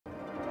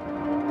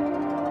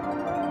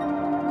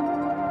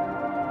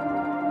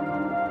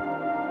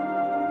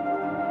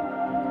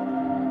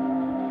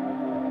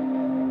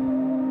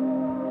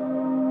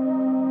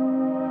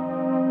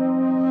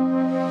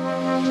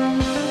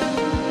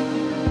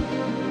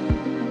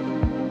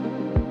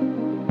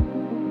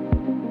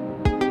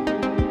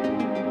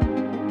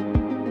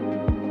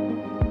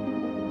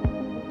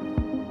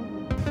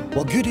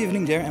Well, good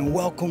evening there and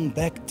welcome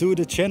back to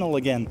the channel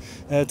again.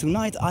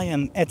 Tonight I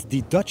am at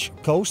the Dutch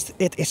coast.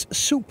 It is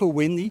super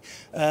windy.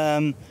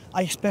 I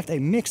expect a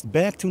mixed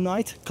bag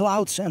tonight,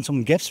 clouds and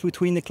some gaps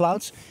between the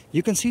clouds.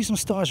 You can see some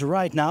stars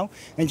right now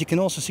and you can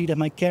also see that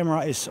my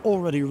camera is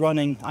already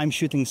running. I'm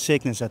shooting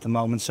Cygnus at the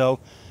moment, so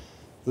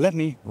let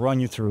me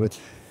run you through it.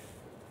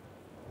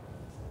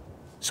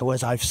 So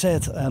as I've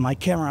said, my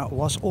camera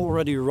was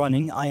already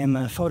running. I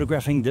am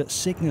photographing the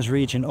Cygnus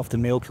region of the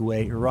Milky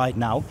Way right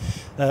now.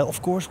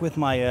 Of course with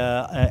my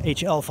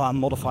H-alpha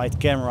modified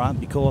camera,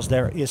 because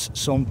there is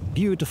some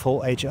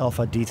beautiful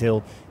H-alpha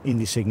detail in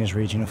the Cygnus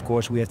region. Of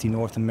course we have the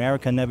North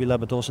American nebula,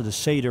 but also the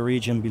Sadr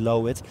region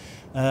below it.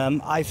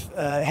 I've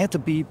had to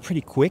be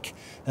pretty quick.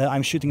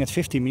 I'm shooting at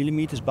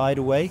 50mm by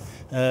the way,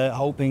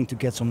 hoping to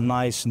get some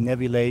nice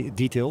nebulae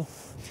detail.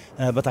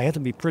 But I had to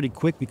be pretty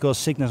quick because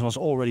Cygnus was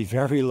already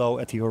very low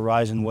at the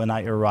horizon when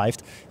I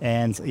arrived.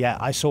 And yeah,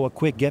 I saw a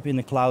quick gap in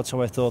the cloud,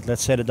 so I thought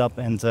let's set it up.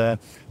 And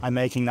I'm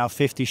making now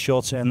 50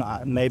 shots and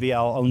maybe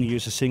I'll only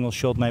use a single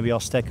shot, maybe I'll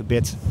stack a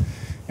bit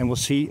and we'll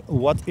see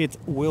what it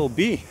will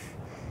be.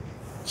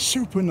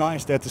 Super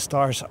nice that the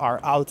stars are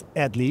out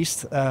at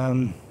least.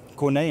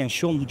 Corné and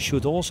Sean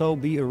should also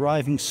be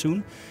arriving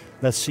soon.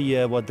 Let's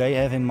see what they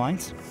have in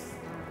mind.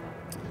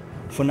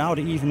 For now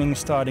the evening is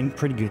starting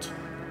pretty good.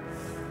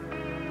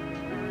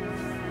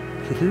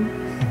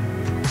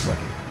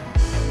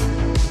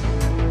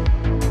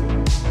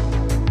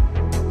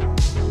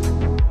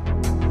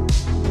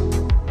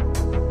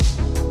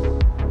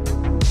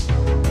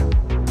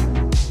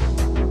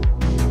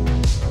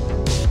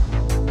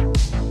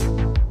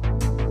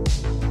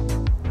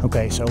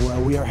 Okay, so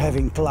we are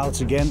having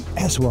clouds again,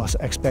 as was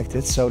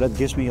expected, so that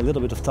gives me a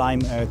little bit of time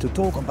to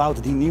talk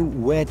about the new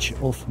wedge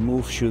of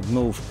Move Shoot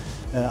Move.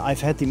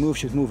 I've had the Move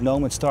Shoot Move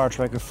Nomad Star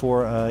Tracker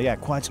for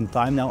quite some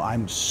time now.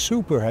 I'm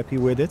super happy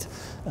with it.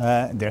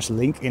 There's a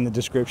link in the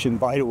description,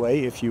 by the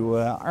way. If you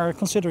are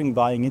considering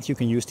buying it, you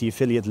can use the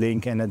affiliate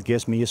link and that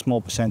gives me a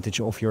small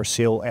percentage of your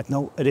sale at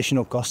no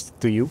additional cost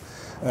to you.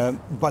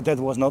 But that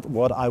was not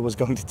what I was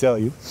going to tell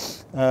you.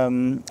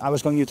 I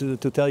was going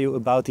to tell you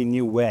about the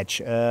new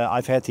wedge.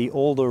 I've had the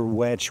older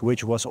wedge,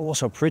 which was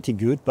also pretty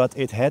good, but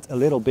it had a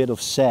little bit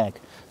of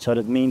sag. So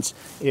that means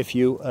if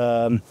you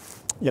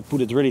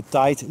put it really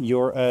tight,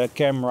 your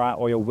camera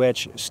or your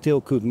wedge still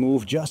could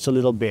move just a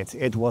little bit.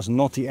 It was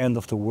not the end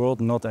of the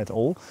world, not at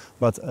all.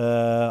 But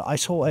I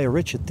saw a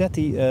Richard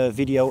Tetty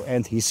video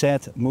and he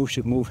said Move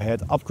Shoot Move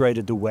had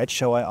upgraded the wedge.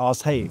 So I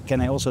asked, hey, can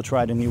I also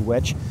try the new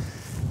wedge?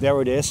 There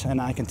it is,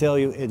 and I can tell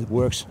you it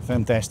works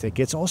fantastic.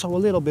 It's also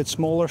a little bit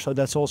smaller, so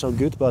that's also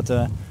good, but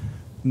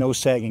no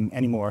sagging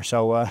anymore.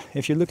 So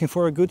if you're looking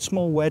for a good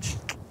small wedge,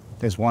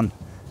 this one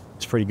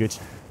is pretty good.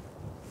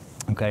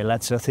 Okay,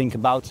 let's think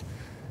about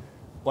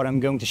what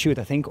I'm going to shoot.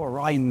 I think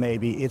Orion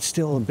maybe. It's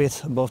still a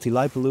bit above the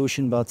light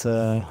pollution, but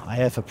I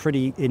have a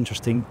pretty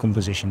interesting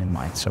composition in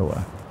mind. So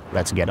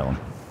let's get on.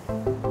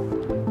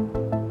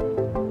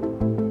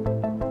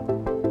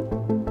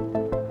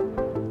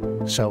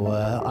 So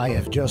I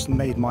have just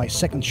made my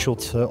second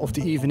shot of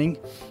the evening.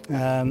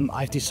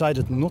 I've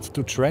decided not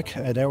to track.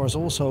 There was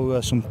also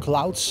some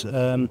clouds,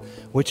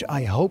 which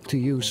I hope to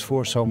use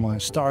for some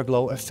star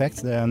glow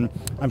effect.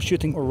 I'm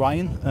shooting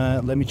Orion.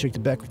 Let me check the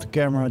back of the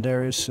camera.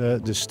 There is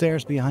the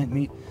stairs behind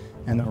me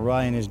and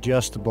Orion is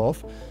just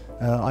above.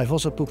 I've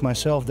also put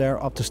myself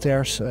there up the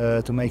stairs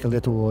to make a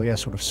little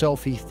sort of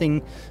selfie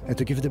thing and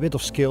to give it a bit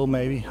of scale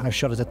maybe. I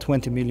shot it at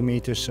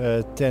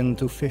 20mm, 10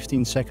 to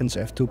 15 seconds,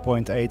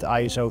 f2.8,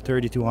 ISO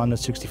 3200,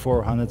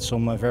 6400,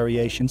 some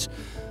variations.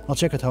 I'll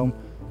check at home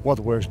what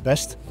works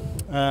best.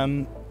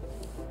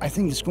 I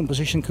think this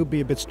composition could be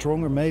a bit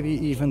stronger, maybe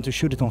even to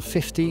shoot it on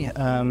 50.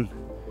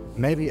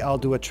 Maybe I'll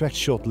do a track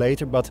shot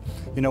later, but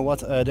you know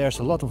what? There's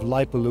a lot of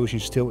light pollution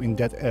still in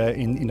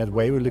that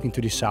way. We're looking to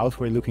the south.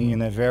 We're looking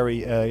in a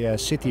very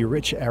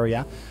city-rich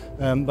area.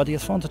 But the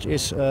advantage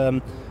is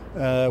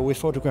we're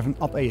photographing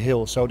up a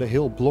hill, so the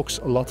hill blocks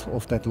a lot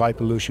of that light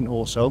pollution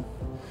also.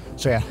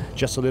 So yeah,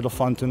 just a little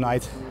fun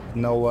tonight.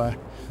 No,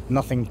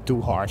 nothing too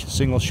hard.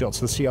 Single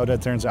shots. Let's see how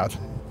that turns out.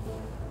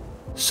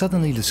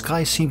 Suddenly the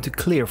sky seemed to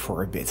clear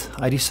for a bit.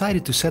 I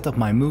decided to set up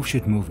my Move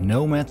Shoot Move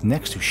Nomad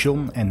next to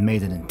Sean and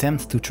made an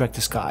attempt to track the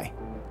sky.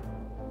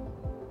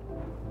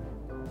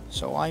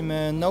 So I'm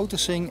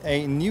noticing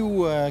a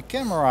new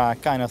camera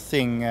kind of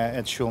thing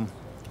at Sean.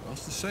 Well,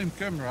 it's the same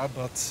camera,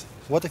 but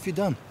what have you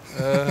done?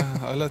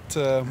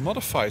 I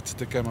modified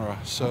the camera,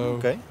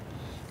 so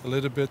a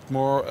little bit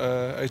more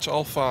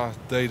H-alpha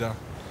data.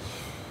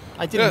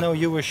 I didn't know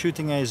you were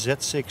shooting a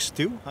Z6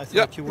 too. I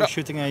thought you were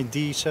shooting a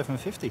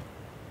D750.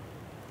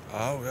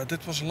 Oh, yeah,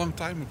 that was a long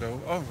time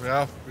ago. Oh,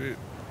 yeah.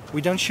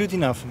 We don't shoot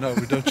enough. No,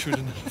 we don't shoot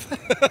enough.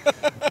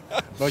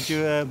 But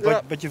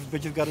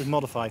you've got it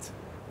modified.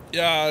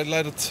 Yeah, I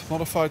let it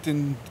modified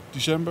in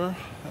December.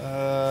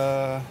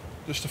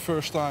 Just the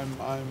first time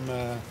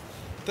I'm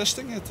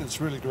testing it. It's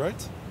really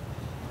great.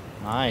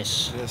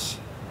 Nice. Yes.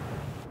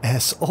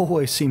 As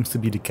always seems to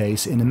be the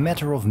case, in a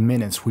matter of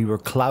minutes we were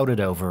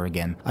clouded over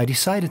again. I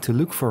decided to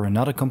look for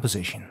another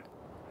composition.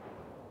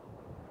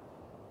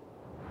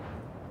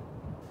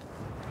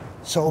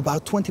 So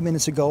about 20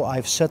 minutes ago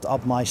I've set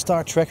up my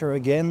star tracker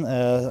again,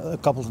 a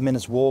couple of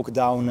minutes walk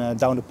down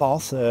the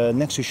path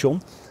next to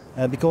Sean.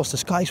 Because the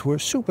skies were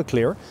super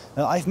clear,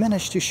 I've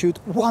managed to shoot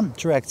one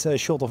tracked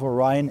shot of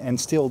Orion, and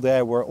still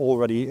there were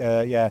already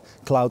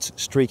clouds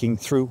streaking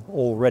through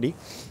already.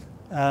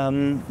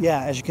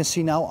 As you can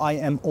see now, I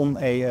am on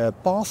a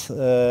path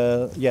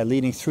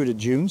leading through the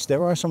dunes.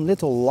 There are some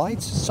little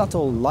lights,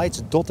 subtle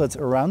lights dotted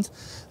around.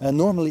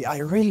 Normally I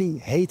really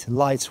hate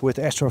lights with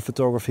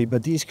astrophotography,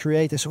 but these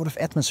create a sort of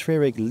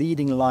atmospheric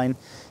leading line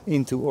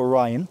into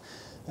Orion.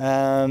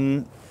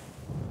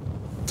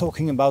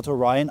 Talking about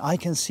Orion, I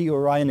can see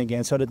Orion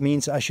again, so that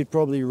means I should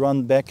probably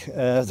run back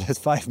that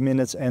 5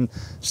 minutes and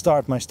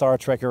start my star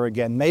tracker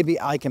again. Maybe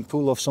I can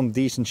pull off some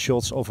decent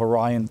shots of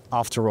Orion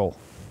after all.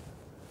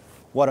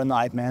 What a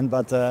night, man,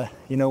 but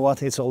you know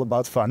what, it's all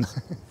about fun.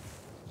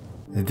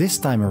 This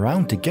time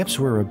around the gaps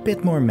were a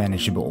bit more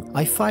manageable.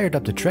 I fired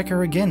up the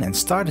tracker again and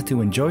started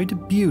to enjoy the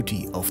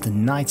beauty of the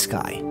night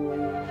sky.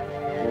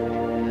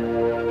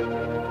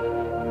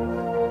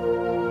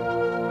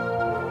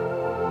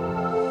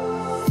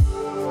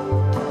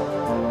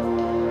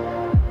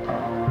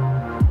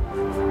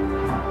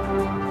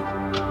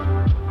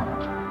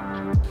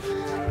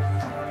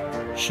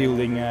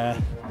 Shielding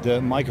the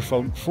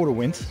microphone for the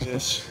wind.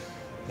 Yes.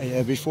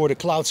 Before the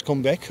clouds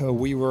come back,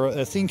 we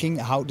were thinking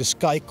how the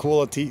sky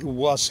quality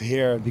was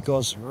here,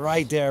 because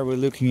right there we're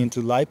looking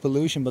into light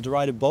pollution, but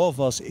right above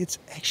us it's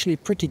actually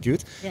pretty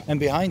good. Yeah. And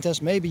behind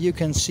us maybe you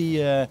can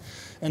see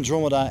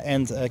Andromeda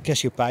and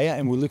Cassiopeia,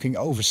 and we're looking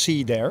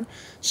overseas there.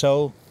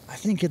 So I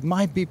think it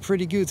might be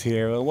pretty good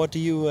here. What do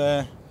you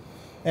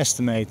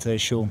estimate,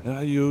 Sean?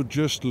 You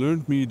just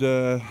learned me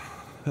the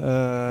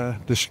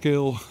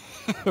scale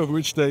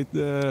which they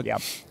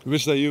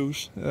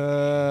use.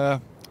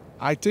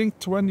 I think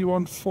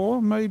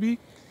 21.4 maybe.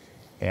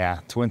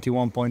 Yeah,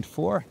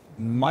 21.4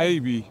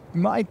 maybe.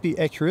 Might be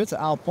accurate.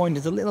 I'll point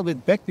it a little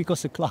bit back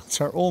because the clouds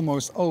are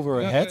almost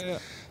overhead.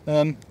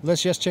 Yeah.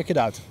 Let's just check it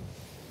out.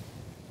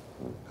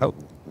 Oh.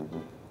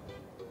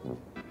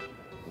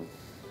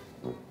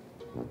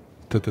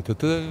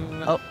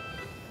 Oh.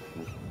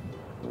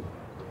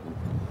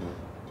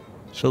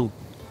 So.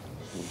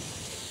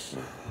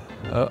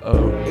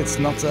 It's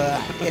not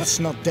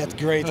that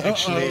great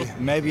actually.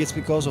 Maybe it's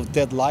because of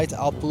that light.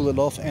 I'll pull it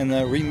off and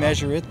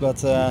remeasure it,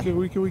 but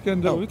we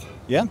can do it.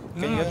 Yeah?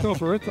 Can you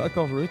cover it? I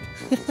cover it.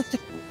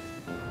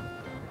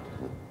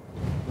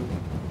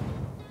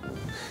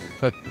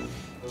 But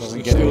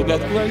doesn't get still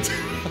that great.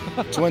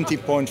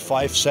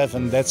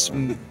 20.57. That's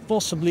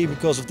possibly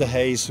because of the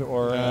haze,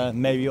 or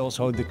maybe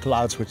also the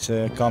clouds which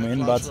come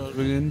in. But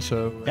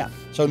yeah,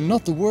 so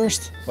not the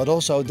worst, but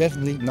also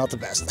definitely not the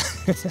best.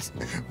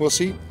 We'll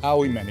see how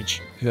we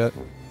manage. Yeah.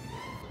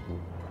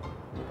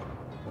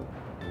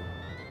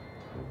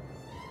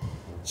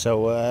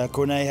 So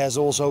Corné has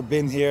also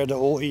been here the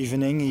whole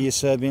evening.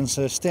 He's been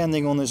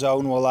standing on his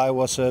own while I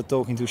was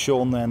talking to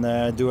Sean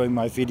and doing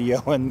my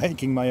video and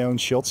making my own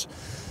shots.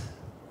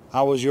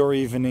 How was your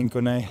evening,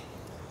 Corné?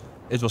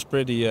 It was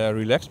pretty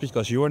relaxed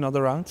because you were not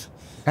around.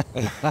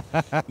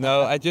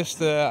 No, I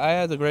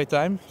had a great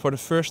time. For the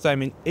first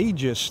time in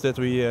ages that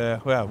we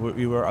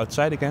were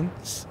outside again.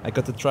 I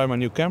got to try my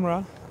new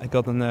camera. I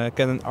got a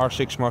Canon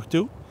R6 Mark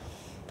II,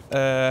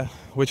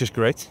 which is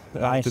great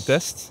to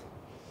test.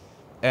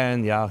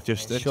 And yeah,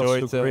 just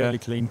enjoyed it. Really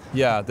clean.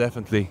 Yeah,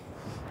 definitely.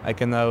 I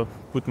can now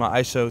put my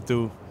ISO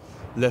to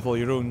level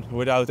Jeroen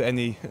without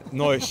any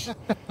noise.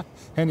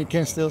 And you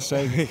can still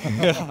say.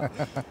 Yeah.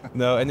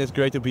 No, and it's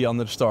great to be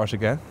under the stars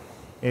again.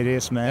 It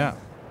is, man. Yeah.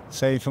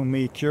 Same for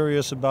me.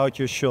 Curious about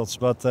your shots,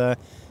 but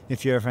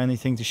if you have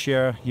anything to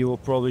share, you will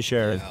probably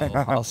share it.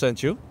 I'll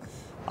send you.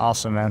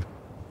 Awesome, man.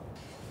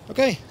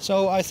 Okay,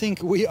 so I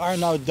think we are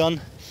now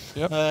done.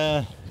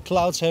 Yep.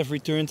 Clouds have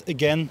returned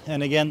again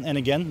and again and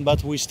again,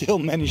 but we still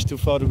managed to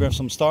photograph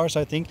some stars,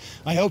 I think.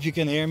 I hope you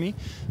can hear me.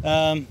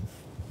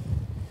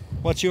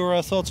 What's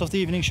your thoughts of the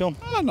evening, Sean?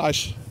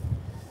 Nice.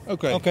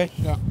 Okay. Okay.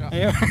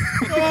 Yeah.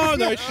 Oh,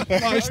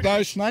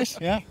 nice. Nice.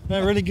 Yeah.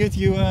 Really good.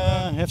 You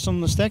have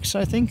some stacks,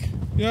 I think.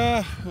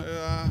 Yeah.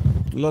 A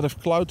lot of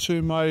clouds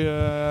in my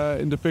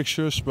in the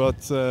pictures,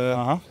 but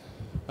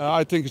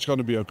I think it's going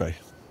to be okay.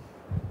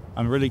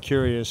 I'm really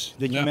curious.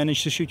 Did you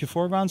manage to shoot your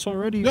foregrounds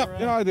already? Yeah, or,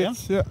 yeah, I did.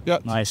 Yeah.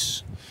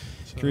 Nice.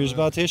 So, curious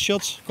about his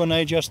shots.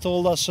 Corné just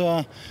told us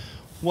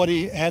what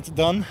he had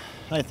done.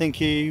 I think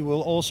he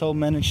will also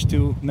manage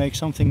to make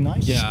something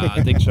nice. Yeah,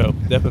 I think so.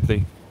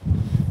 Definitely.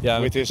 Yeah,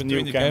 with his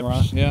new camera.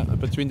 Gaps, yeah,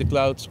 between the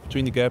clouds,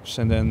 between the gaps,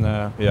 and then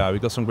we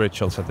got some great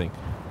shots, I think.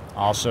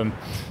 Awesome.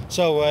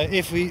 So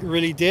if we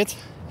really did,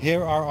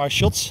 here are our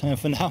shots. And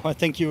for now, I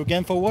thank you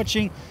again for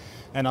watching,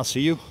 and I'll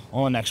see you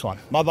on the next one.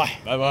 Bye bye.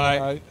 Bye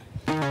bye.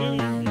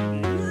 Bye.